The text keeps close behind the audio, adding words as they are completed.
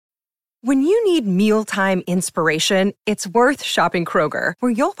When you need mealtime inspiration, it's worth shopping Kroger,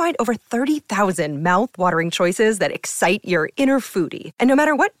 where you'll find over 30,000 mouth-watering choices that excite your inner foodie. And no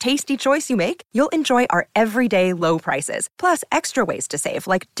matter what tasty choice you make, you'll enjoy our everyday low prices, plus extra ways to save,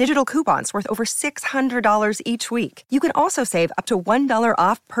 like digital coupons worth over $600 each week. You can also save up to $1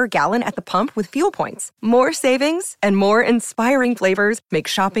 off per gallon at the pump with fuel points. More savings and more inspiring flavors make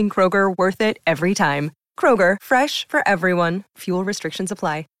shopping Kroger worth it every time. Kroger, fresh for everyone. Fuel restrictions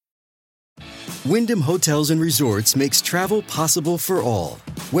apply. Wyndham Hotels and Resorts makes travel possible for all.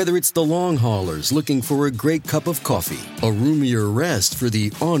 Whether it's the long haulers looking for a great cup of coffee, a roomier rest for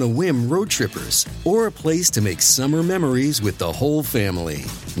the on-a-whim road trippers, or a place to make summer memories with the whole family.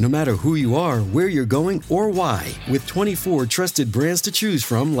 No matter who you are, where you're going, or why, with 24 trusted brands to choose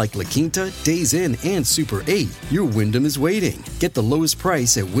from like La Quinta, Days Inn, and Super 8, your Wyndham is waiting. Get the lowest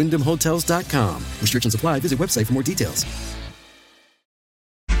price at WyndhamHotels.com. Restrictions apply. Visit website for more details.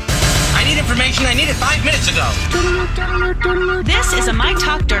 Information I needed 5 minutes ago. This is a My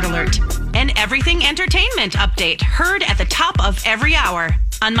Talk Dirt Alert, an everything entertainment update heard at the top of every hour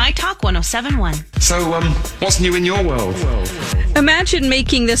on My Talk 107.1. So, what's new in your world? Imagine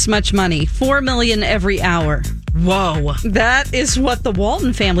making this much money, $4 million every hour. Whoa. That is what the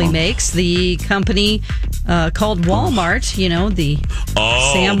Walton family makes. The company called Walmart, you know, the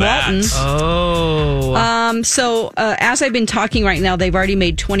Sam Walton. Oh. So as I've been talking right now, they've already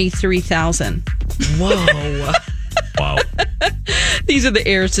made $23,000. Whoa. Wow. These are the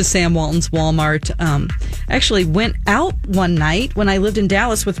heirs to Sam Walton's Walmart. Actually went out one night when I lived in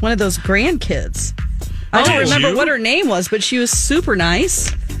Dallas with one of those grandkids. I don't remember what her name was, but she was super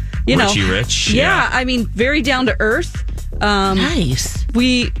nice. You know, Rich. Yeah, I mean, very down to earth. Nice.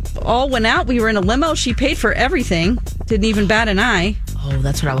 We all went out. We were in a limo. She paid for everything. Didn't even bat an eye. Oh,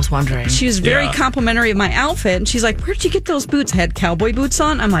 that's what I was wondering. She was very complimentary of my outfit. And she's like, where'd you get those boots? I had cowboy boots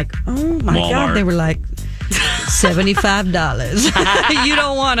on. I'm like, oh my Walmart. God. They were like $75. You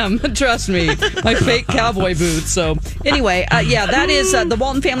don't want them. Trust me. My fake cowboy boots. So anyway, that is the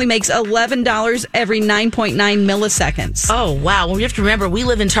Walton family makes $11 every 9.9 milliseconds. Oh, wow. Well, you have to remember, we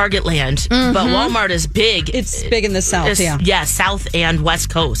live in Target land, but Walmart is big. It's big in the South, Yeah, South and West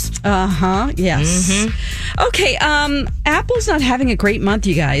Coast. Yes. Mm-hmm. Okay, Apple's not having a great month,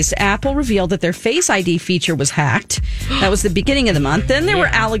 you guys. Apple revealed that their Face ID feature was hacked. That was the beginning of the month. Then there were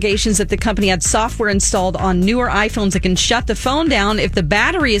allegations that the company had software installed on newer iPhones that can shut the phone down if the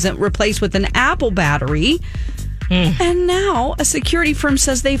battery isn't replaced with an Apple battery. And now a security firm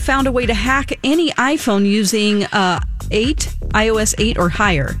says they found a way to hack any iPhone using iOS 8 or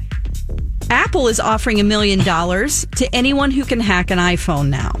higher. Apple is offering $1 million to anyone who can hack an iPhone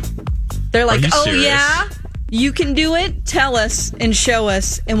now. They're like, oh, serious? yeah, you can do it? Tell us and show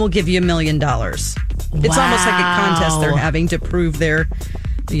us, and we'll give you $1 million. It's almost like a contest they're having to prove their,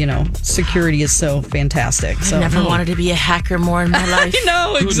 security is so fantastic. So I never wanted to be a hacker more in my life. I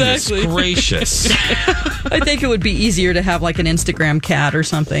know, exactly. Goodness gracious. I think it would be easier to have like an Instagram cat or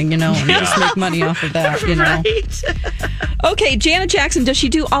something, and just make money off of that, Right. Okay, Janet Jackson, does she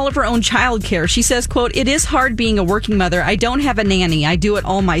do all of her own childcare? She says, quote, "It is hard being a working mother. I don't have a nanny. I do it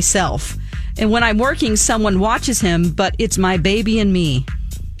all myself. And when I'm working, someone watches him, but it's my baby and me."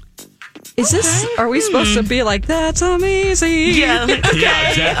 Are we supposed to be like, that's amazing? Yeah. Yeah,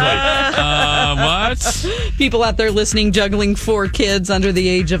 exactly. What? People out there listening, juggling 4 kids under the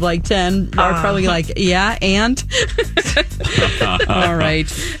age of like 10 are probably like, yeah, and? All right.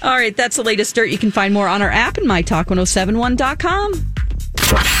 That's the latest dirt. You can find more on our app and mytalk1071.com.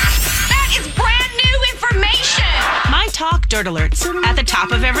 That is brand new information. My Talk Dirt Alerts at the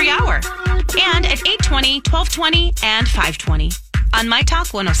top of every hour. And at 8:20, 12:20, and 5:20 on My Talk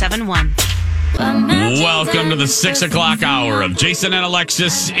 107.1. Welcome to the 6 o'clock hour of Jason and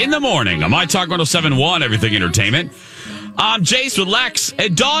Alexis in the morning on My Talk 107.1, Everything Entertainment. I'm Jace with Lex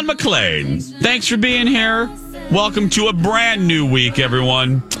and Dawn McClain. Thanks for being here. Welcome to a brand new week,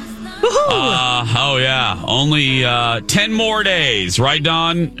 everyone. Only 10 more days, right,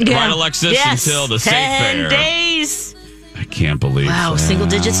 Dawn? Yeah. Right, Alexis? Yes. Until the state fair. 10 days. I can't believe Wow, that. single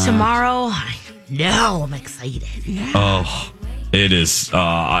digits tomorrow. I know, I'm excited. Oh, it is.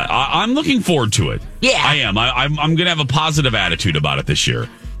 I'm looking forward to it. Yeah. I am. I'm going to have a positive attitude about it this year.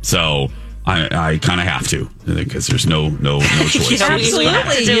 So I kind of have to, because there's no choice. Yeah, Absolutely. You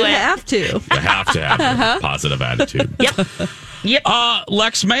have to. You have to have a positive attitude. Yep.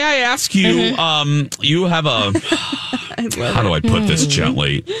 Lex, may I ask you, you have a, how do I put this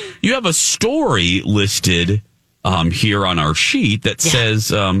gently? You have a story listed here on our sheet that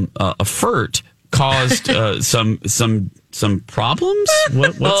says a FERT caused some some problems?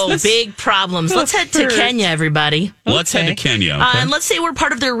 What's this? Big problems. Let's head to Kenya, everybody. Let's head to Kenya. Okay. And let's say we're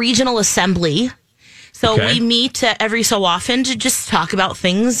part of their regional assembly. So we meet every so often to just talk about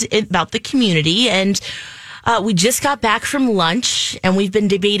things about the community. And we just got back from lunch, and we've been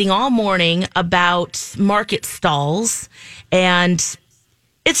debating all morning about market stalls. And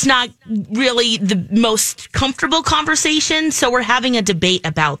it's not really the most comfortable conversation, so we're having a debate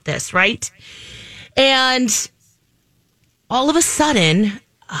about this, right? And all of a sudden,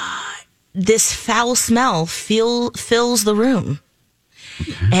 this foul smell fills the room.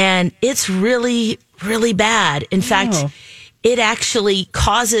 And it's really, really bad. In fact, it actually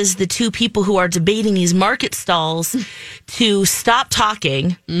causes the two people who are debating these market stalls to stop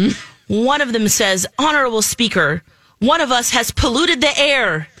talking. One of them says, "Honorable Speaker, one of us has polluted the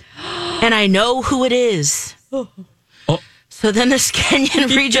air, and I know who it is." So then this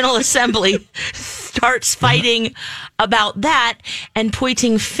Kenyan Regional Assembly starts fighting about that and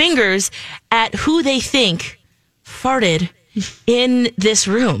pointing fingers at who they think farted in this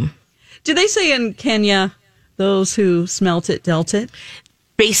room. Do they say in Kenya, those who smelt it dealt it?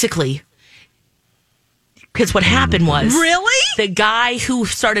 Basically. Because what happened was... Really? The guy who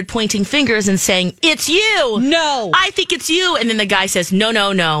started pointing fingers and saying, "It's you! No! I think it's you!" And then the guy says,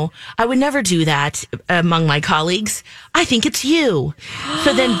 No. I would never do that among my colleagues. I think it's you.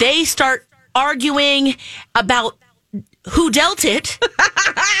 So then they start arguing about who dealt it.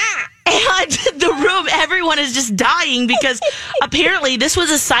 And the room, everyone is just dying because apparently this was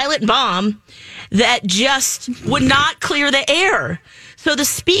a silent bomb that just would not clear the air. So the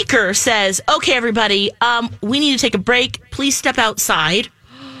speaker says, "Okay, everybody, we need to take a break. Please step outside."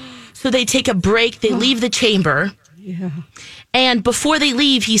 So they take a break. They leave the chamber. Yeah. And before they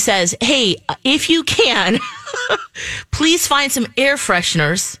leave, he says, "Hey, if you can, please find some air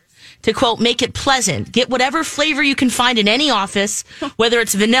fresheners to, quote, make it pleasant. Get whatever flavor you can find in any office, whether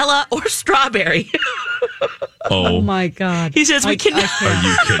it's vanilla or strawberry." Oh my God. He says, "We cannot." Are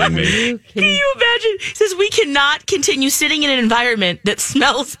you kidding me? Can you imagine? He says, "We cannot continue sitting in an environment that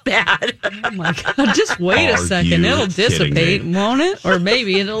smells bad." Oh my God. Just wait a Are second. you It'll dissipate, kidding me? won't it? Or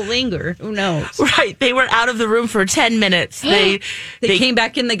maybe it'll linger. Who knows? Right. They were out of the room for 10 minutes. They came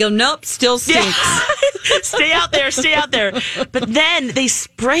back in. They go, "Nope, still stinks." Stay out there. Stay out there. But then they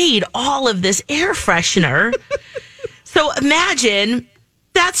sprayed all of this air freshener. So imagine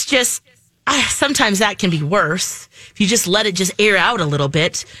that's just... sometimes that can be worse if you just let it just air out a little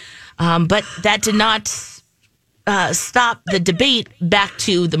bit. But that did not stop the debate back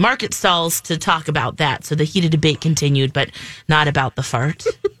to the market stalls to talk about that. So the heated debate continued, but not about the fart.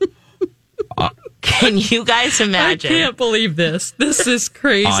 Can you guys imagine? I can't believe this. This is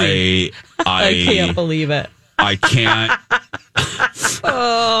crazy. I can't believe it. I can't.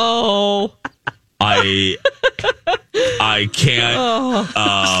 Oh. I can't.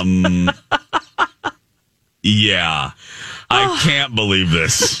 Yeah. I can't believe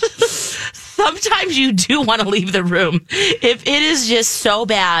this. Sometimes you do want to leave the room if it is just so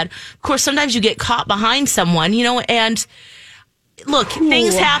bad. Of course, sometimes you get caught behind someone, and look,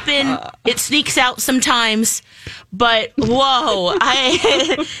 things happen. It sneaks out sometimes, but whoa,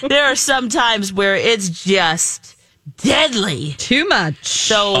 there are some times where it's just deadly. Too much.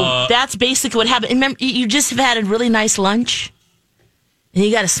 So that's basically what happened. And remember, you just have had a really nice lunch, and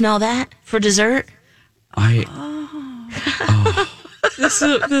you got to smell that for dessert. I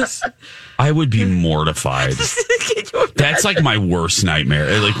would be mortified. That's like my worst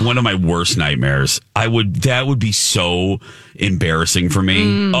nightmare. Like one of my worst nightmares. That would be so embarrassing for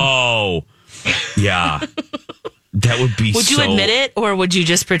me. Oh, yeah. That would be Would you admit it, or would you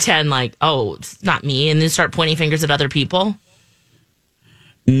just pretend like, "Oh, it's not me," and then start pointing fingers at other people?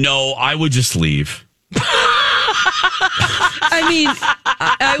 No, I would just leave. I mean,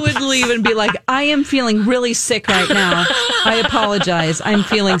 I would leave and be like, "I am feeling really sick right now. I apologize. I'm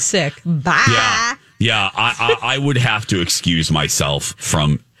feeling sick. Bye." Yeah. I would have to excuse myself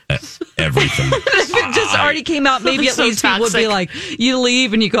from everything. If it just already came out, maybe at So least people would be like, you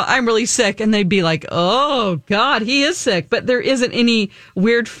leave and you go, "I'm really sick." And they'd be like, "Oh, God, he is sick." But there isn't any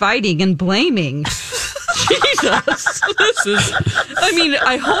weird fighting and blaming. Jesus.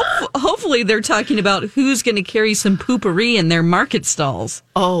 Hopefully they're talking about who's going to carry some poopery in their market stalls.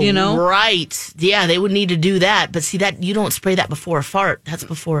 Oh, right. Yeah, they would need to do that. But see, that you don't spray that before a fart. That's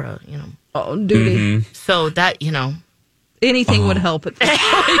before a, Oh, duty. So that, Anything would help at this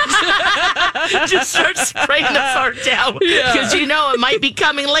point. just start spraying the fart down. Because it might be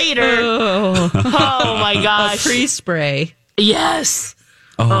coming later. Oh my gosh. A pre-spray. Yes.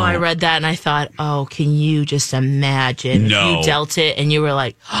 Oh, I read that and I thought, can you just imagine if you dealt it and you were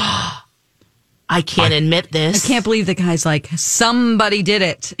like, "I I can't admit this. I can't believe the guy's like, somebody did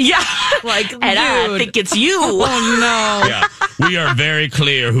it. Yeah. Like, and I think it's you. Oh, no. Yeah, we are very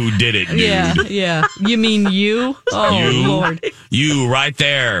clear who did it, dude. Yeah. You mean you? Oh, You. Lord. You right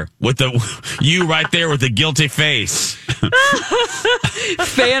there with the guilty face.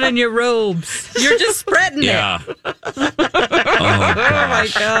 Fanning your robes. You're just spreading Yeah. it. Oh, my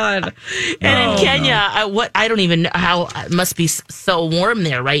God. And in Kenya, I don't even know how it must be so warm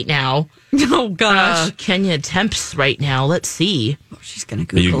there right now. Oh, gosh. Kenya temps right now. Let's see. She's going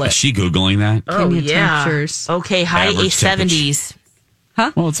to Google it. Is she Googling that? Kenya temperatures. Okay, high Average 70s.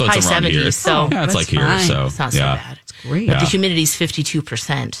 Huh? Well, it's High around 70s, here. so yeah, it's that's like here. fine. So It's not so bad. It's great. Yeah. The humidity's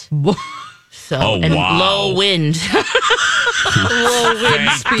 52%. So, Oh, and wow. low wind. Low wind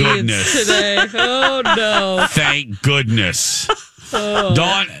Thank speeds goodness. today. Oh, no. Thank goodness. Dawn,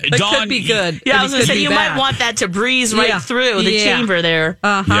 That could be good. Yeah, I was going to say, you bad. might want that to breeze right Yeah. through the Yeah. chamber there.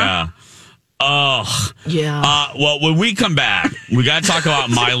 Yeah. Ugh. Yeah. Well, when we come back, we got to talk about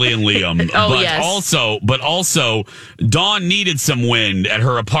Miley and Liam. Oh, but yes. also, Dawn needed some wind at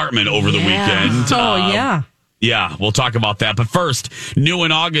her apartment over the weekend. Oh, yeah. Yeah, we'll talk about that. But first, new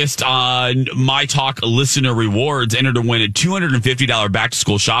in August on My Talk Listener Rewards, enter to win a $250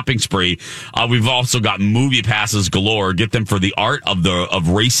 back-to-school shopping spree. We've also got movie passes galore. Get them for The Art of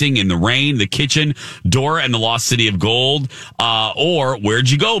Racing in the Rain, The Kitchen, Dora and the Lost City of Gold, or Where'd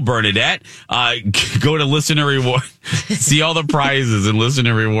You Go, Bernadette? Go to Listener Reward. See all the prizes and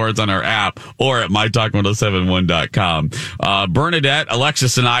Listener Rewards on our app or at mytalk1071.com. Bernadette,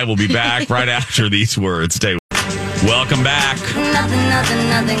 Alexis, and I will be back right after these words. Stay. Welcome back.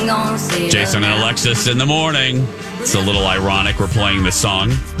 Nothing gonna see. Jason and Alexis in the morning. It's a little ironic we're playing this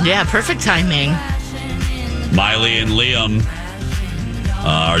song. Yeah, perfect timing. Miley and Liam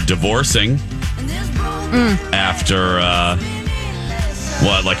are divorcing after,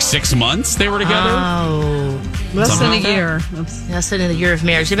 like 6 months they were together? Oh. Less than a Somehow. year. Less than a year of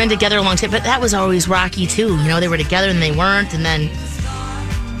marriage. They've been together a long time, but that was always rocky, too. You know, they were together and they weren't, and then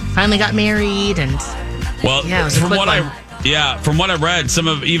finally got married, and... Well, Yeah, it was a from quick what one. from what I read, some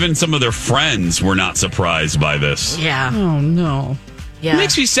of their friends were not surprised by this. Yeah. Oh, no. Yeah. It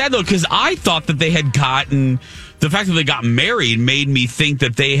makes me sad though, because I thought that they had gotten the fact that they got married made me think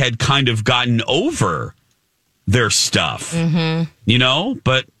that they had kind of gotten over their stuff. Mm-hmm. You know,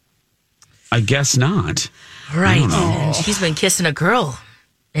 but I guess not. Right. And she's been kissing a girl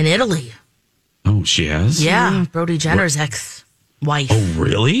in Italy. Oh, she has? Yeah. Brody Jenner's ex-wife. Oh,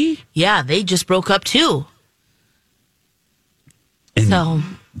 really? Yeah, they just broke up too. And So.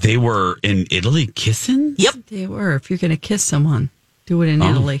 they were in Italy kissing? Yep. They were. If you're going to kiss someone, do it in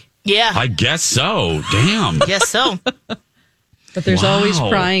Italy. Yeah. I guess so. Damn. Guess so. But there's always Wow.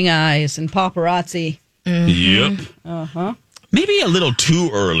 prying eyes and paparazzi. Yep. Maybe a little too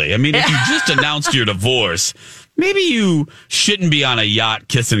early. I mean, if you just announced your divorce, maybe you shouldn't be on a yacht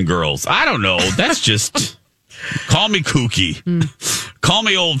kissing girls. I don't know. That's just... Call me kooky. Call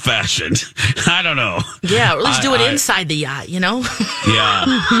me old fashioned. I don't know. Yeah, or at least do it inside the yacht, you know?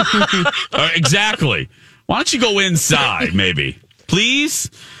 Yeah. Exactly. Why don't you go inside, maybe?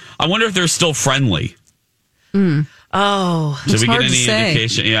 Please? I wonder if they're still friendly. Oh. Did we get hard to any say.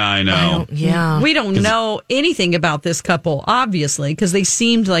 indication? Yeah, I know. Yeah. We don't know anything about this couple, obviously, because they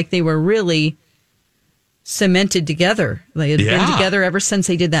seemed like they were really cemented together. They had been Yeah. together ever since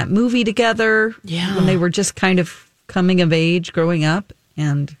they did that movie together. Yeah. When they were just kind of coming of age, growing up.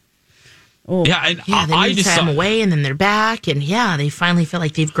 And Yeah, and Yeah, they I moved just time saw, away and then they're back. And yeah, they finally feel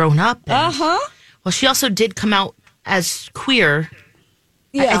like they've grown up. And, Well, she also did come out as queer.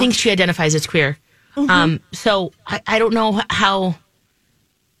 I think she identifies as queer. So I don't know how,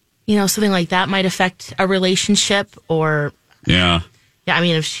 you know, something like that might affect a relationship or, yeah. yeah, I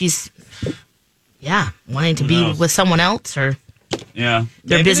mean, if she's, wanting to be with someone else or Yeah.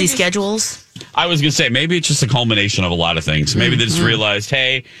 their Maybe busy they just- schedules. I was gonna say maybe it's just a culmination of a lot of things. Maybe they just realized,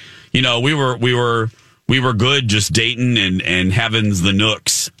 hey, you know, we were good just dating and having the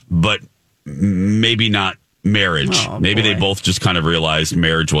nooks, but maybe not marriage. Oh, maybe they boy. both just kind of realized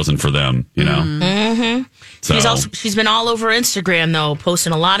marriage wasn't for them. You know. Mm-hmm. So She's been all over Instagram though,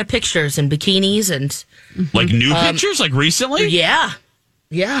 posting a lot of pictures and bikinis and like new pictures, like recently. yeah.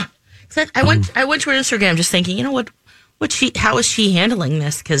 'Cause I went to her Instagram just thinking, you know how is she handling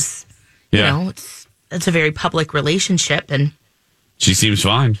this? Because you Yeah. know it's a very public relationship and She seems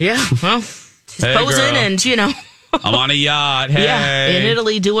fine. well she's Hey, posing girl. and you know I'm on a yacht. Hey. yeah in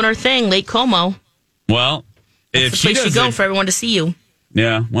Italy doing her thing, Lake Como. Well, if That's she the place you does go it- for everyone to see you.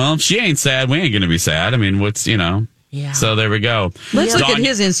 yeah. Well, if she ain't sad, we ain't gonna be sad. I mean, what's you know. Yeah. So there we go. Let's look at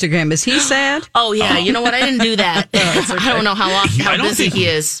his Instagram. Is he sad? Oh, yeah. You know what? I didn't do that. I don't know how busy he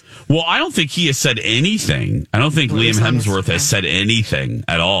is. Well, I don't think he has said anything. I don't think Liam Hemsworth has said anything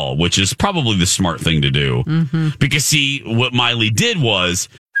at all, which is probably the smart thing to do. Mm-hmm. Because, see, what Miley did was...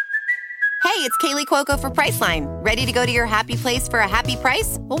 Hey, it's Kaylee Cuoco for Priceline. Ready to go to your happy place for a happy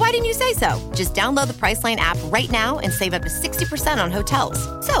price? Well, why didn't you say so? Just download the Priceline app right now and save up to 60% on hotels.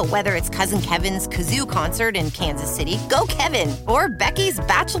 So whether it's Cousin Kevin's Kazoo Concert in Kansas City, go Kevin, or Becky's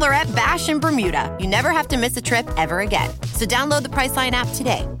Bachelorette Bash in Bermuda, you never have to miss a trip ever again. So download the Priceline app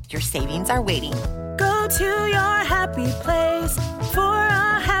today. Your savings are waiting. Go to your happy place for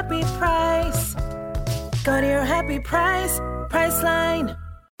a happy price. Go to your happy price, Priceline.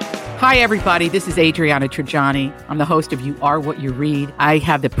 Hi, everybody. This is Adriana Trajani. I'm the host of You Are What You Read. I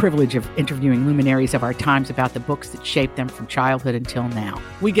have the privilege of interviewing luminaries of our times about the books that shaped them from childhood until now.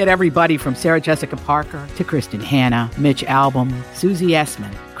 We get everybody from Sarah Jessica Parker to Kristen Hanna, Mitch Albom, Susie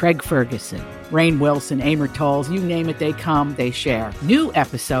Essman, Craig Ferguson, Rainn Wilson, Amor Tolls, you name it, they come, they share. New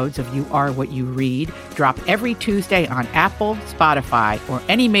episodes of You Are What You Read drop every Tuesday on Apple, Spotify, or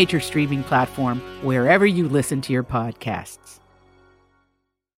any major streaming platform wherever you listen to your podcasts.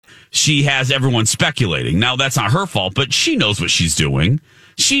 She has everyone speculating. Now, that's not her fault, but she knows what she's doing.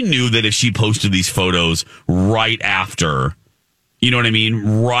 She knew that if she posted these photos right after, you know what I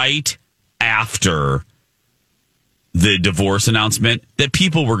mean? Right after the divorce announcement, that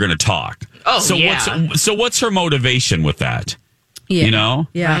people were going to talk. Oh, so yeah. What's her motivation with that? Yeah. You know?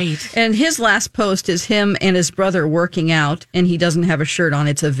 Yeah. Right. And his last post is him and his brother working out, and he doesn't have a shirt on.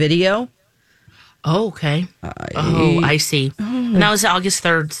 It's a video. Oh, okay. I see. And that was August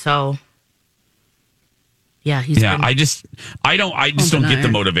 3rd, so yeah, I just don't get the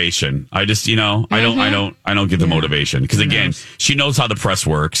motivation. I just, I don't get the motivation because again, she knows how the press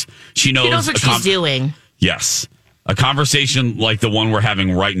works. She knows what she's doing. Yes. A conversation like the one we're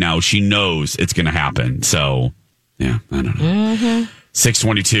having right now, she knows it's going to happen. So, yeah, I don't know.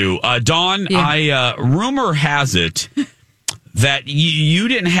 622. Dawn, rumor has it that you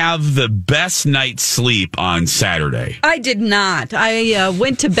didn't have the best night's sleep on Saturday. I did not. I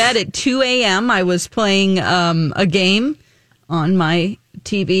went to bed at 2 a.m. I was playing a game on my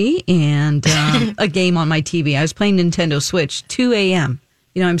TV and a game on my TV. I was playing Nintendo Switch, 2 a.m.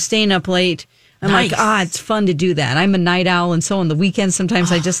 I'm staying up late. I'm like, it's fun to do that. I'm a night owl, and so on the weekends,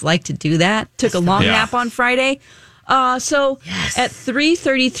 sometimes I just like to do that. Took a long nap on Friday. So at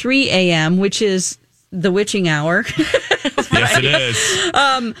 3:33 a.m., which is the witching hour. Yes, it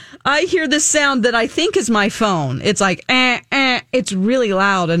is. I hear this sound that I think is my phone. It's like, it's really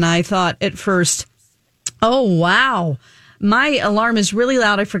loud. And I thought at first, oh, wow, my alarm is really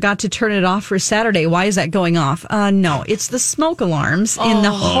loud. I forgot to turn it off for Saturday. Why is that going off? No, it's the smoke alarms in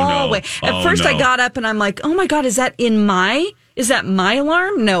the hallway. At first I got up and I'm like, oh my God, is that my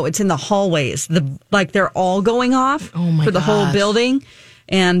alarm? No, it's in the hallways. They're all going off for the whole building.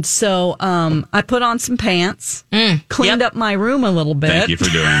 And so I put on some pants, cleaned up my room a little bit. Thank you for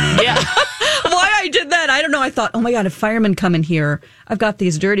doing that. Yeah. Why I did that, I don't know. I thought, oh my God, if firemen come in here, I've got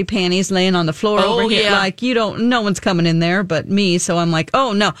these dirty panties laying on the floor over here. Yeah. Like, no one's coming in there but me. So I'm like,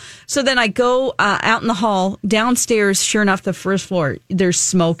 oh no. So then I go out in the hall, downstairs, sure enough, the first floor, there's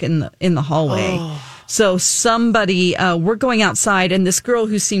smoke in the hallway. So somebody, we're going outside, and this girl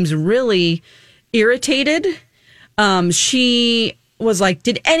who seems really irritated, she was like,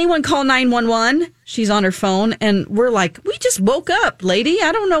 did anyone call 911? She's on her phone, and we're like, we just woke up, lady.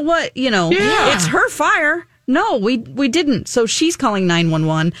 I don't know what, it's her fire. No, we didn't. So she's calling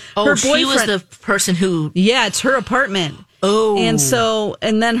 911. Oh, she was the person who... Yeah, it's her apartment. Oh.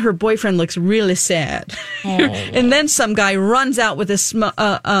 And then her boyfriend looks really sad. And then some guy runs out with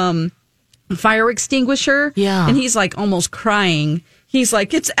a fire extinguisher. Yeah. And he's like almost crying. He's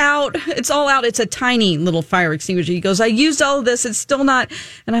like, it's out. It's all out. It's a tiny little fire extinguisher. He goes, I used all of this. It's still not.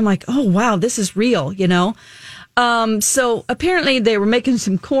 And I'm like, oh, wow, this is real, So apparently they were making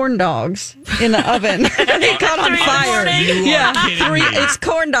some corn dogs in the oven. They caught on fire. It's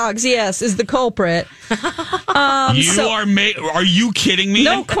corn dogs, yes, is the culprit. Are you kidding me?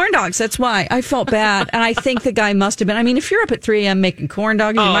 No, corn dogs. That's why. I felt bad. And I think the guy must have been. I mean, if you're up at 3 a.m. making corn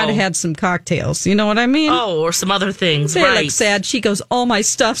dogs, you might have had some cocktails. You know what I mean? Oh, or some other things. They right. look sad. She goes, all my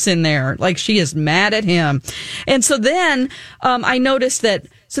stuff's in there. Like, she is mad at him. And so then I noticed that.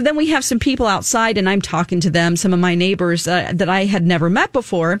 So then we have some people outside, and I'm talking to them, some of my neighbors that I had never met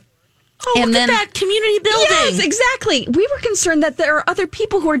before. Oh, and look at that community building. Yes, exactly. We were concerned that there are other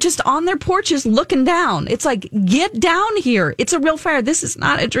people who are just on their porches looking down. It's like, get down here. It's a real fire. This is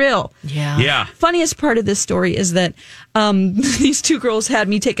not a drill. Yeah. Funniest part of this story is that these two girls had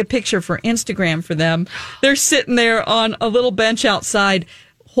me take a picture for Instagram for them. They're sitting there on a little bench outside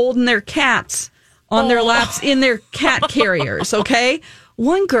holding their cats on their laps in their cat carriers, okay?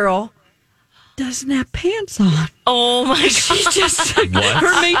 One girl doesn't have pants on. Oh my God. She just,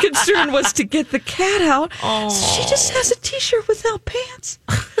 her main concern was to get the cat out. Oh. So she just has a t-shirt without pants.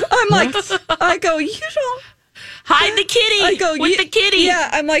 I'm like, I go, you don't hide the kitty. I go, with the kitty.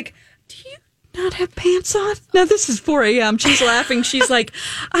 Yeah, I'm like, do you not have pants on? Now this is 4 a.m. She's laughing. She's like,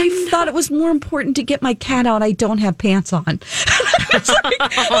 I thought it was more important to get my cat out. I don't have pants on. It's like,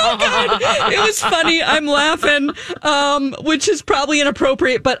 oh God, it was funny. I'm laughing, which is probably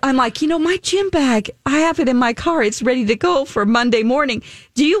inappropriate, but I'm like, my gym bag, I have it in my car. It's ready to go for Monday morning.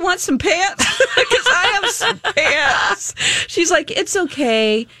 Do you want some pants? Because I have some pants. She's like, it's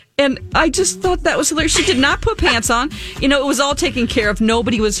okay. And I just thought that was hilarious. She did not put pants on. It was all taken care of.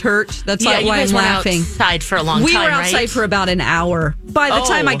 Nobody was hurt. That's why I'm laughing. Outside for a long time, We were outside for about an hour. By the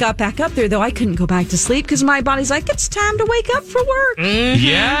time I got back up there, though, I couldn't go back to sleep because my body's like, it's time to wake up for work. Mm-hmm.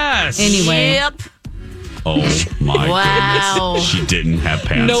 Yes. Anyway. Yep. Oh, my goodness. She didn't have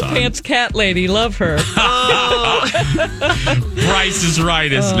pants on. No pants cat lady. Love her. Price is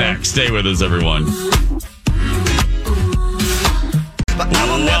Right is next. Stay with us, everyone.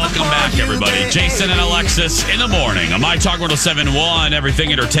 Welcome back, everybody. Jason and Alexis in the morning on My Talk 107.1,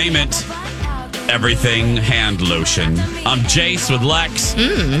 Everything Entertainment, Everything Hand Lotion. I'm Jace with Lex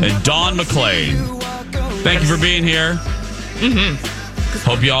and Dawn McClain. Thank you for being here.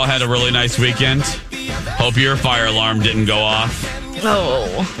 Hope you all had a really nice weekend. Hope your fire alarm didn't go off. Oh.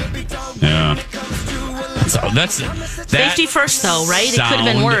 Yeah. So that's safety first, though, right? It could have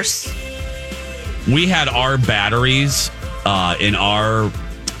been worse. We had our batteries in our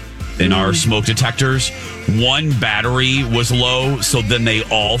smoke detectors. One battery was low, so then they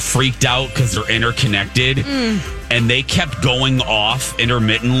all freaked out because they're interconnected, and they kept going off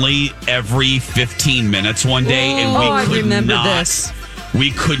intermittently every 15 minutes one day, and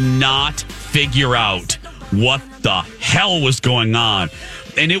we could not figure out what the hell was going on.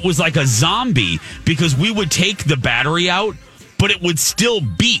 And it was like a zombie because we would take the battery out, but it would still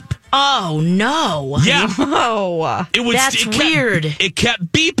beep. Oh, no. Yeah. Oh, that's weird. It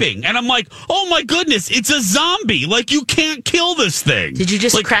kept beeping. And I'm like, oh, my goodness, it's a zombie. Like, you can't kill this thing. Did you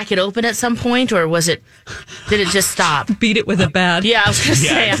just crack it open at some point, or did it just stop? Beat it with a bat. Yeah, I was going to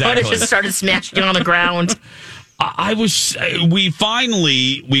say, exactly. I would have just started smashing it on the ground.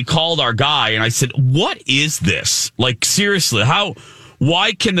 We called our guy, and I said, what is this? Like, seriously,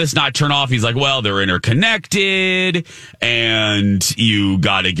 why can this not turn off? He's like, well, they're interconnected and you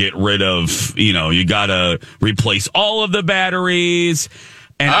got to get rid of, you got to replace all of the batteries.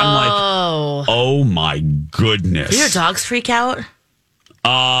 And I'm like, oh my goodness. Did your dogs freak out?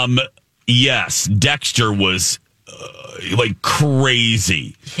 Yes. Dexter was like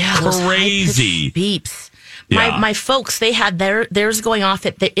crazy. Yeah. Crazy. Beeps. My folks, they had theirs going off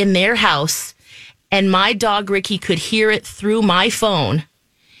in their house. And my dog, Ricky, could hear it through my phone.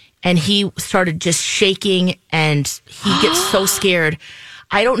 And he started just shaking, and he gets so scared.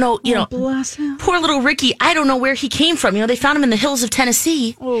 I don't know, bless him. Poor little Ricky, I don't know where he came from. They found him in the hills of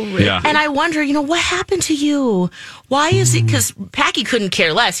Tennessee. Oh, Ricky. Yeah. And I wonder, what happened to you? Why is it? Because Packy couldn't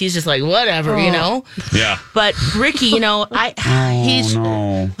care less. He's just like, whatever, Yeah. But Ricky,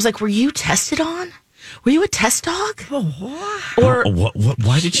 I was like, were you tested on? Were you a test dog? Or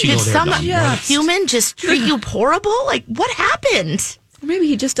why did she go there? Did some human just treat you horrible? Like, what happened? Maybe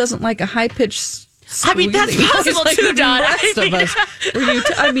he just doesn't like a high-pitched squealing. That's possible too, Don.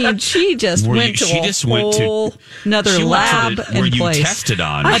 She just went to another lab and were you tested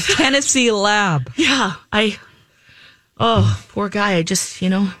on? A Tennessee lab. Yeah, poor guy. I just,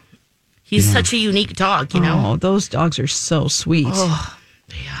 he's such a unique dog, Oh, those dogs are so sweet. Oh,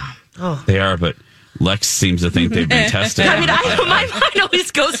 yeah. Oh. They are, but Lex seems to think they've been tested. My mind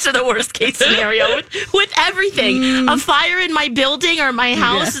always goes to the worst case scenario with everything. A fire in my building or my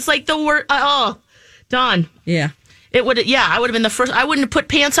house is like the worst. Dawn. Yeah. I would have been the first. I wouldn't have put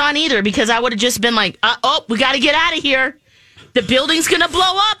pants on either because I would have just been like, we got to get out of here. The building's going to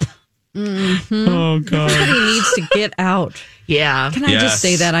blow up. Mm-hmm. Oh, God. Somebody needs to get out. Yeah. Can I just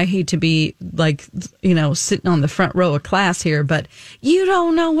say that? I hate to be like, sitting on the front row of class here, but you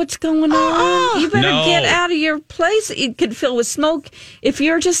don't know what's going on. You better get out of your place. It could fill with smoke. If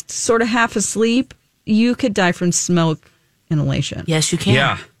you're just sort of half asleep, you could die from smoke inhalation. Yes, you can.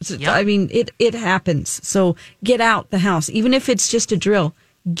 Yeah. It happens. So get out the house. Even if it's just a drill,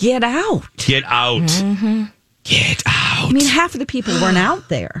 get out. Get out. Mm-hmm. Get out. I mean, half of the people weren't out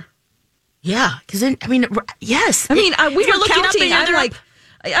there. Yeah, because I mean, yes. I mean, we were looking up counting. and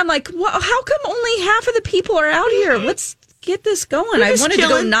I'm like, well, how come only half of the people are out here? Let's get this going. I wanted to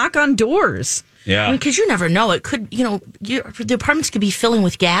go knock on doors. Yeah, because you never know. It could, the apartments could be filling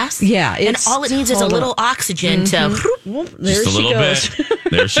with gas. Yeah, and all it needs is a little oxygen to. Well, there just a little bit.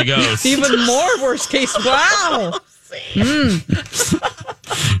 There she goes. Even more worst case. Wow.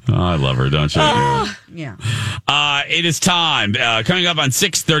 Oh, I love her, don't you? Yeah. It is time. Coming up on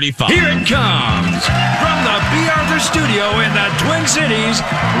 6:35. Here it comes from the B. Arthur Studio in the Twin Cities.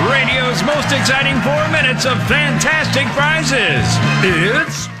 Radio's most exciting 4 minutes of fantastic prizes.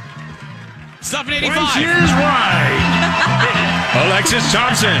 It's Stuff in 85. Price is Right. Alexis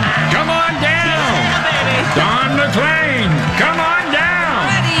Thompson, come on down. Don McLean, come on down.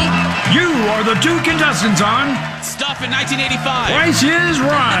 Ready. You are the two contestants on Stuff in 1985. Price is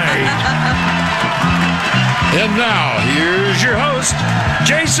Right. And now, here's your host,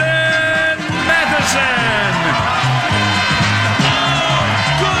 Jason Matheson.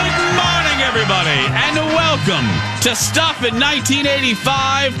 Good morning, everybody, and welcome to Stuff in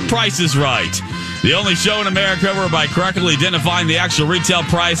 1985, Price is Right. The only show in America whereby correctly identifying the actual retail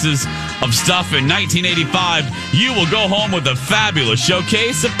prices of stuff in 1985, you will go home with a fabulous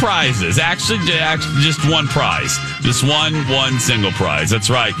showcase of prizes. Actually, just one prize. Just one single prize. That's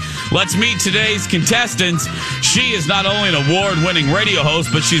right. Let's meet today's contestants. She is not only an award-winning radio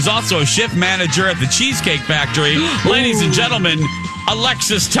host, but she's also a shift manager at the Cheesecake Factory. Ladies and gentlemen,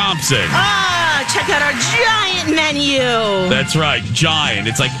 Alexis Thompson. Check out our giant menu. That's right, giant.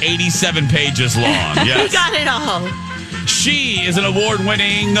 It's like 87 pages long. Yes. We got it all. She is an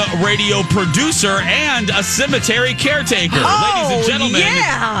award-winning radio producer and a cemetery caretaker. Ladies and gentlemen,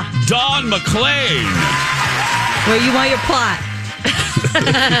 Dawn McLean. Where you want your plot?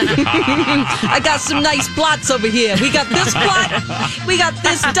 I got some nice plots over here. We got this plot. We got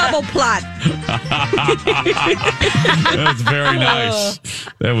this double plot. That was very nice.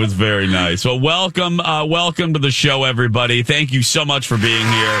 That was very nice. Well, welcome to the show, everybody. Thank you so much for being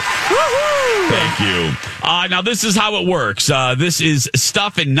here. Thank you. Now, this is how it works. This is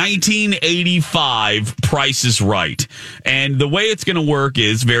Stuff in 1985, Price is Right. And the way it's going to work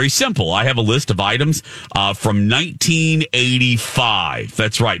is very simple. I have a list of items from 1985.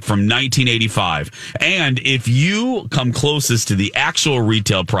 That's right, from 1985. And if you come closest to the actual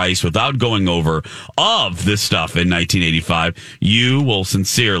retail price without going over of this stuff in 1985, you will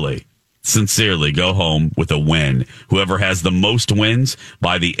sincerely go home with a win. Whoever has the most wins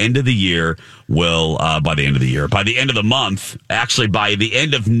by the end of the year will, by the end of the month, actually by the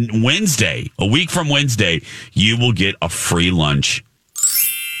end of Wednesday, a week from Wednesday, you will get a free lunch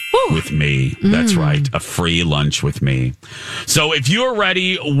with me. That's right. A free lunch with me. So if you're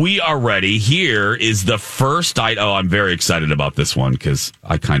ready, we are ready. Here is the first item. Oh, I'm very excited about this one because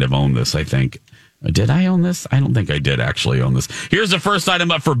I kind of own this, I think. Did I own this? I don't think I did actually own this. Here's the first item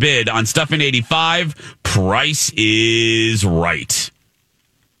up for bid on Stuff in 85. Price is Right.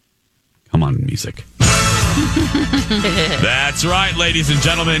 Come on, music. That's right, ladies and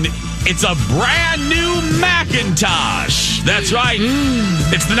gentlemen. It's a brand new Macintosh. That's right.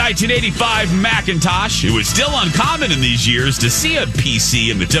 It's the 1985 Macintosh. It was still uncommon in these years to see a PC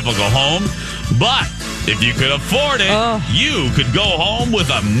in the typical home, but if you could afford it, you could go home with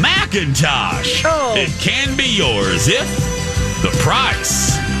a Macintosh. It can be yours if the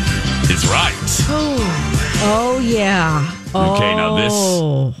price is right. Oh, yeah. Okay, now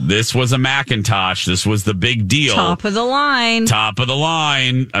this was a Macintosh. This was the big deal. Top of the line.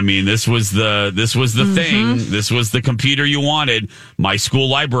 I mean, this was the thing. This was the computer you wanted. My school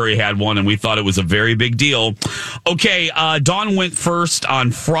library had one, and we thought it was a very big deal. Okay, Dawn went first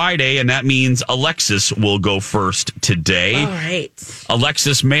on Friday, and that means Alexis will go first today. All right.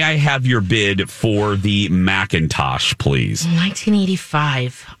 Alexis, may I have your bid for the Macintosh, please?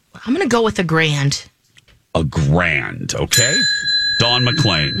 1985. I'm going to go with $1,000. $1,000, okay? Dawn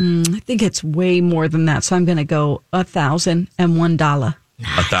McLean. I think it's way more than that, so I'm going to go $1,001.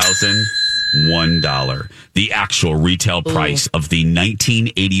 $1,001. The actual retail price of the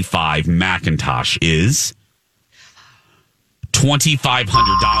 1985 Macintosh is $2,500, and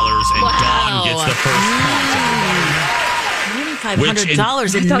Dawn gets the first point.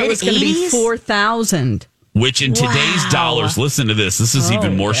 $2,500 in the mid-80s? It was going to be $4,000. Which in today's dollars, listen to this. This is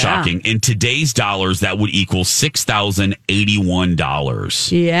even more shocking. In today's dollars, that would equal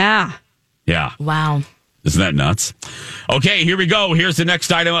 $6,081. Yeah. Yeah. Wow. Isn't that nuts? Okay, here we go. Here's the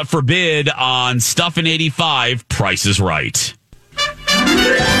next item up for bid on Stuff in 85. Price is Right.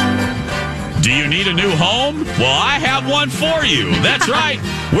 Do you need a new home? Well, I have one for you. That's right.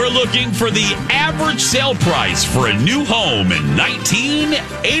 We're looking for the average sale price for a new home in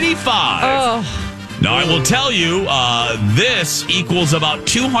 1985. Oh. Now, I will tell you, this equals about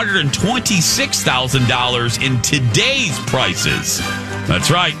 $226,000 in today's prices. That's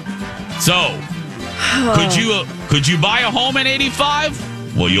right. So, could you buy a home in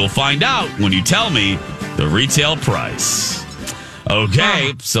 85? Well, you'll find out when you tell me the retail price.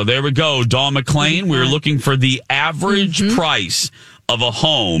 Okay, so there we go. Dawn McClain, we're looking for the average price of a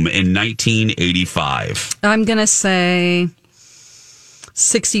home in 1985. I'm going to say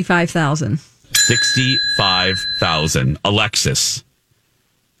 $65,000. $65,000. Alexis.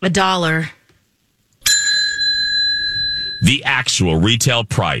 $1. The actual retail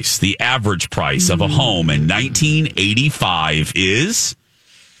price, the average price of a home in 1985 is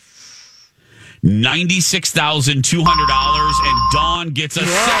 $96,200, and Dawn gets a second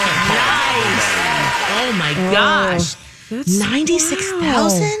point. Nice. Oh my gosh.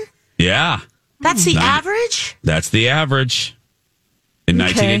 $96,000? Yeah. That's the average? That's the average in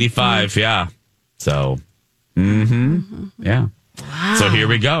 1985, yeah. So, yeah. Wow. So here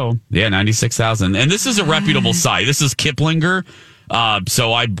we go. Yeah, 96,000. And this is a reputable site. This is Kiplinger.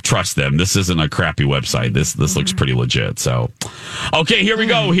 So I trust them. This isn't a crappy website. This looks pretty legit. So, okay, here we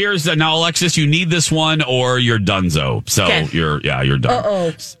go. Here's now, Alexis, you need this one or you're donezo. So you're done.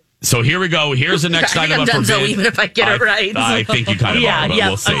 Uh-oh. So here we go. Here's the next item up for bid. Even if I get it right. I think you kind of are, but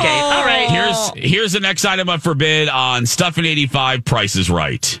we'll see. Okay, all right. Here's the next item up for bid on Stuff in 85, Price is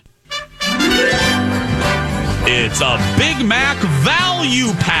Right. It's a Big Mac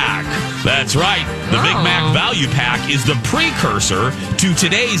Value Pack. That's right. The Big Mac Value Pack is the precursor to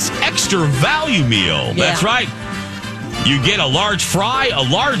today's Extra Value Meal. Yeah. That's right. You get a large fry, a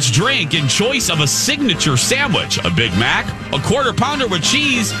large drink, and choice of a signature sandwich, a Big Mac, a quarter pounder with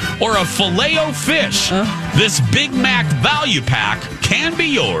cheese, or a Filet-O-Fish. This Big Mac Value Pack can be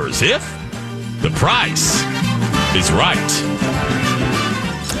yours if the price is right.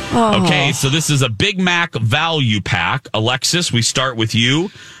 Okay, so this is a Big Mac Value Pack. Alexis, we start with you.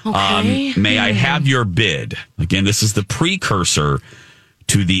 Okay. May I have your bid? Again, this is the precursor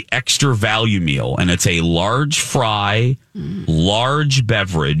to the Extra Value Meal, and it's a large fry, large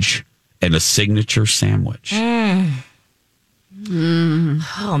beverage, and a signature sandwich. Oh,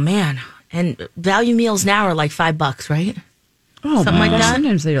 man. And value meals now are like $5, right? Oh, something like that.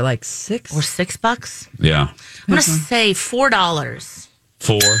 Sometimes they're like $6 or $6. Yeah. I'm going to say $4.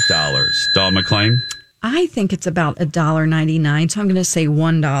 $4. Dawn McClain? I think it's about $1.99, so I'm going to say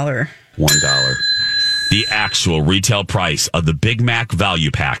 $1. $1. The actual retail price of the Big Mac Value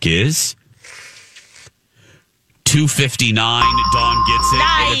Pack is $2.59. Dawn gets it.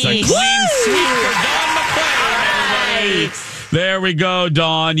 Nice. And it's a clean sweep for Dawn McClain. Nice. There we go,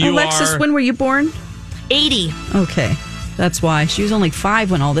 Dawn. Alexis, when were you born? 80. Okay. That's why. She was only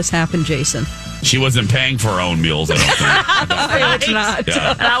 5 when all this happened, Jason. She wasn't paying for her own meals, I don't think. It's not.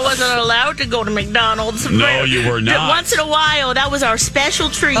 Yeah. And I wasn't allowed to go to McDonald's. No, you were not. Once in a while, that was our special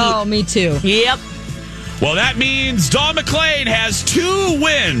treat. Oh, me too. Yep. Well, that means Dawn McClain has 2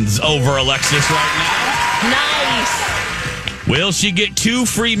 wins over Alexis right Nice. now. Will she get 2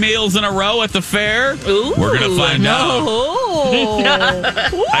 free meals in a row at the fair? Ooh, we're going to find out.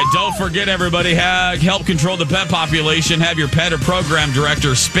 And don't forget, everybody, help control the pet population. Have your pet or program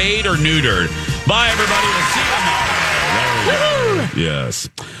director spayed or neutered. Bye, everybody. We'll see you tomorrow. Yes.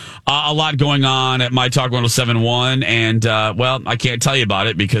 A lot going on at My Talk 107.1, and, well, I can't tell you about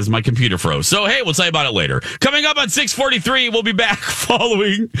it because my computer froze. So, hey, we'll tell you about it later. Coming up on 6:43, we'll be back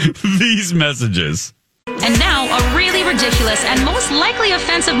following these messages. And now, a really ridiculous and most likely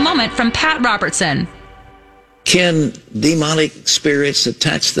offensive moment from Pat Robertson. Can demonic spirits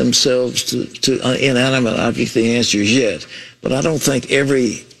attach themselves to inanimate objects? The answer is yes. But I don't think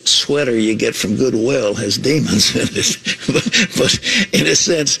every sweater you get from Goodwill has demons in it. but in a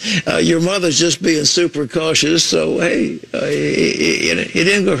sense, your mother's just being super cautious. So, hey, it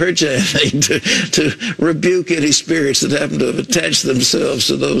ain't going to hurt you anything to rebuke any spirits that happen to have attached themselves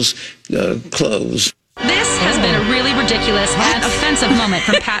to those clothes. This has been a really ridiculous and offensive moment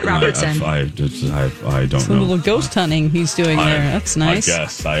from Pat Robertson. I don't Some know. little ghost hunting he's doing there. That's nice. I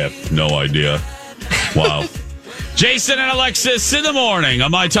guess. I have no idea. Wow. Jason and Alexis in the morning on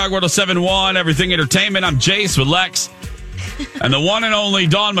My Talk 107.1, Everything Entertainment. I'm Jace with Lex. And the one and only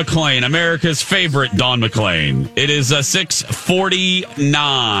Dawn McClain, America's favorite Dawn McClain. It is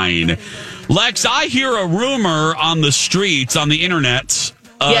 6:49. Lex, I hear a rumor on the streets, on the internet,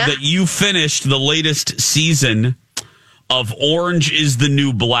 that you finished the latest season of Orange is the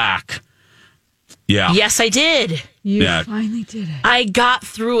New Black. Yeah. Yes, I did. You finally did it. I got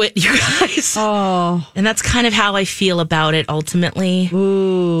through it, you guys. Oh. And that's kind of how I feel about it ultimately.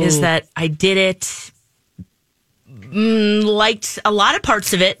 Ooh. Is that I did it, liked a lot of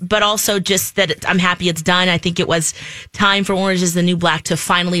parts of it, but also just that I'm happy it's done. I think it was time for Orange is the New Black to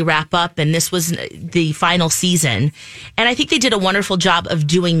finally wrap up, and this was the final season. And I think they did a wonderful job of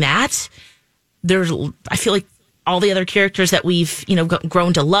doing that. I feel like all the other characters that we've,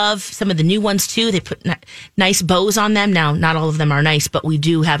 grown to love, some of the new ones too, they put nice bows on them. Now, not all of them are nice, but we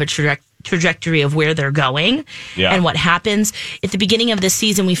do have a trajectory of where they're going and what happens. At the beginning of this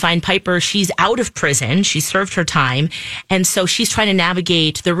season, we find Piper, she's out of prison. She served her time. And so she's trying to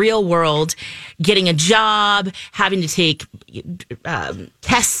navigate the real world, getting a job, having to take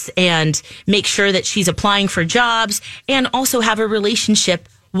tests and make sure that she's applying for jobs, and also have a relationship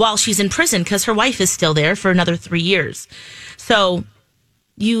while she's in prison because her wife is still there for another 3 years. So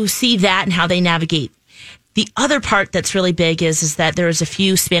you see that and how they navigate. The other part that's really big is that there's a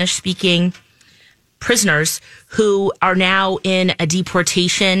few Spanish-speaking prisoners who are now in a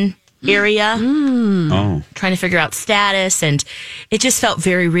deportation area, trying to figure out status, and it just felt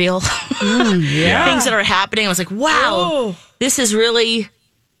very real. Things that are happening. I was like, wow, this is really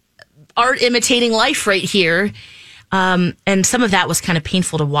art imitating life right here. And some of that was kind of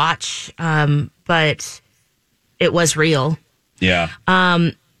painful to watch, but it was real. Yeah.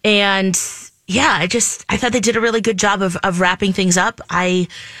 And yeah, I thought they did a really good job of wrapping things up.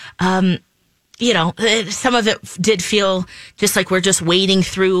 Some of it did feel just like we're just wading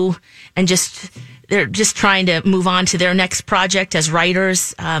through and they're just trying to move on to their next project as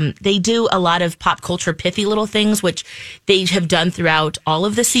writers. They do a lot of pop culture pithy little things, which they have done throughout all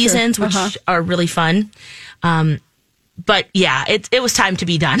of the seasons, which are really fun. But yeah, it was time to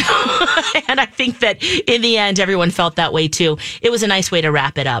be done. And I think that in the end, everyone felt that way too. It was a nice way to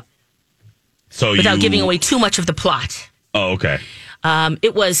wrap it up. So without giving away too much of the plot. Oh, okay.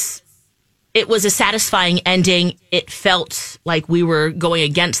 It was a satisfying ending. It felt like we were going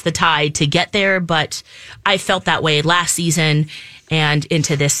against the tide to get there, but I felt that way last season and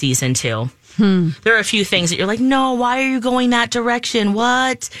into this season too. There are a few things that you're like, no, why are you going that direction?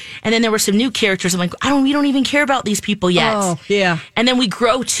 What? And then there were some new characters. I'm like, we don't even care about these people yet. Oh, yeah. And then we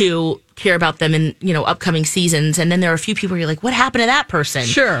grow to care about them in, upcoming seasons. And then there are a few people where you're like, what happened to that person?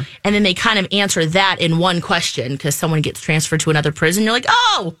 Sure. And then they kind of answer that in one question because someone gets transferred to another prison. You're like,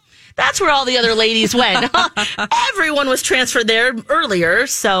 oh, that's where all the other ladies went. Everyone was transferred there earlier.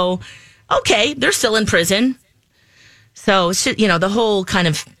 So, okay, they're still in prison. So, the whole kind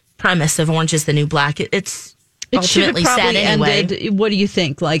of premise of Orange is the New Black, it's ultimately sad anyway. Ended, what do you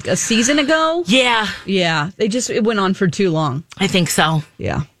think, like a season ago? Yeah. It went on for too long. I think so.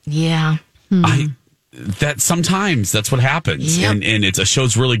 Yeah. That sometimes that's what happens. Yep. And it's a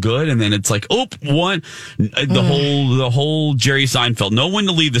show's really good, and then it's like, the whole Jerry Seinfeld, know when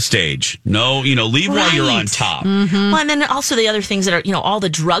to leave the stage. No, leave while you're on top. Well, and then also the other things that are, all the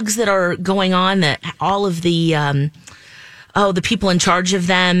drugs that are going on, that all of the the people in charge of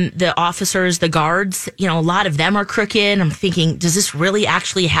them, the officers, the guards, a lot of them are crooked. I'm thinking, does this really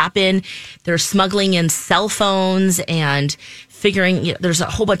actually happen? They're smuggling in cell phones and figuring, there's a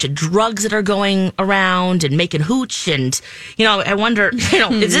whole bunch of drugs that are going around and making hooch. And, I wonder,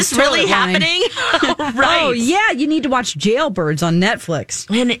 is this really happening? Right. Oh, yeah. You need to watch Jailbirds on Netflix.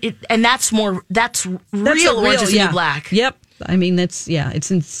 And that's real Orange is the New Black. Yep. I mean, it's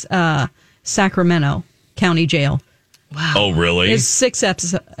in Sacramento County Jail. Wow. Oh, really? It's 6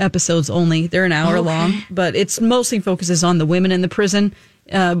 episodes only. They're an hour long, but it's mostly focuses on the women in the prison.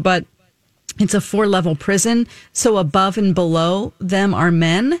 But it's a 4-level prison. So above and below them are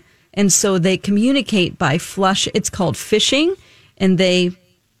men. And so they communicate by flush. It's called fishing. And they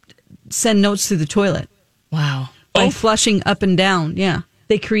send notes through the toilet. Wow. By flushing up and down. Yeah.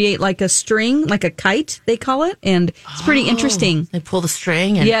 They create like a string, like a kite, they call it. And it's pretty interesting. They pull the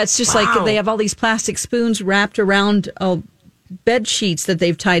string. It's just like they have all these plastic spoons wrapped around bed sheets that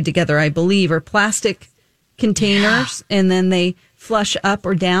they've tied together, I believe, or plastic containers. Yeah. And then they flush up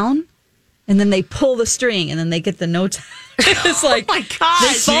or down. And then they pull the string and then they get the notes. It's like, oh my God.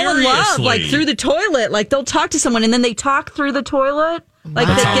 They fall in love, like through the toilet. Like they'll talk to someone and then they talk through the toilet. Like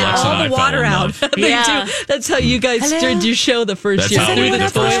they get all the water out. Yeah. That's how you guys did your show the first year. That's how we did the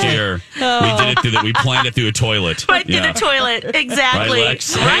first year. We did it we planned it through a toilet. Right through the toilet. Exactly. Right,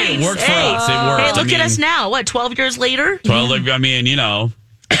 Lex? Hey, it worked for us. It worked. Hey, look at us now. What, 12 years later? 12, I mean,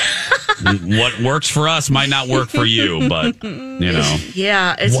 what works for us might not work for you, but,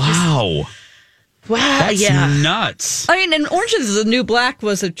 Yeah. It's wow. Wow, that's nuts. I mean, and Orange is the New Black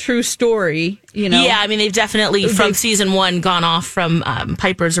was a true story, Yeah, I mean, they've definitely, from season 1, gone off from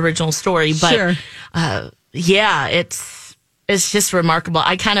Piper's original story. But sure. Yeah, it's just remarkable.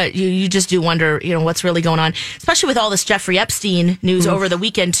 I kind of, you just do wonder, what's really going on, especially with all this Jeffrey Epstein news over the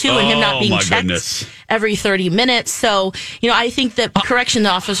weekend too, and him not being checked every 30 minutes. So, I think that correction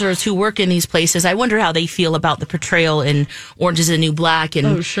officers who work in these places, I wonder how they feel about the portrayal in Orange is the New Black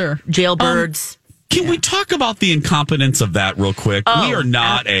and Jailbirds. Can we talk about the incompetence of that real quick? We are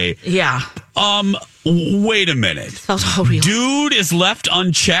not wait a minute. Felt all real. Dude is left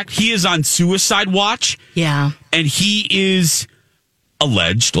unchecked. He is on suicide watch. Yeah. And he is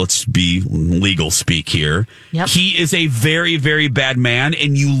alleged, let's be legal speak here. Yep. He is a very, very bad man,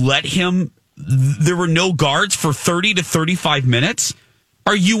 and you let him, there were no guards for 30 to 35 minutes?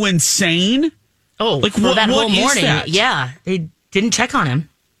 Are you insane? Oh, like for that whole morning. That? Yeah. They didn't check on him.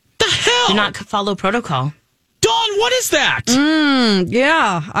 The hell? Do not follow protocol. Dawn, what is that?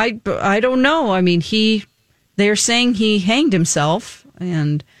 Yeah, I don't know. I mean, they're saying he hanged himself,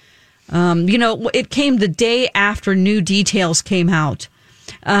 and it came the day after new details came out.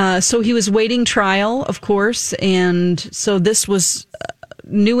 So he was waiting trial, of course, and so this was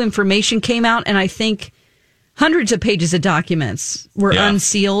new information came out, and I think hundreds of pages of documents were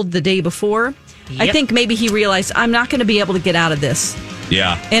unsealed the day before. Yep. I think maybe he realized, I'm not going to be able to get out of this.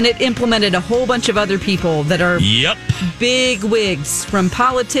 Yeah. And it implemented a whole bunch of other people that are big wigs, from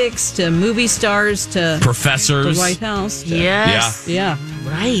politics to movie stars to professors, the White House. Yes. Yeah.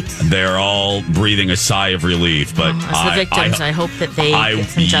 Right. They're all breathing a sigh of relief. But as the victims, I hope that they get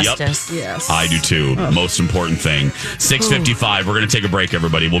some justice. Yes. I do too. Most important thing. 6:55. We're going to take a break,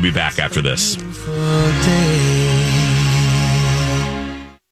 everybody. We'll be back after this.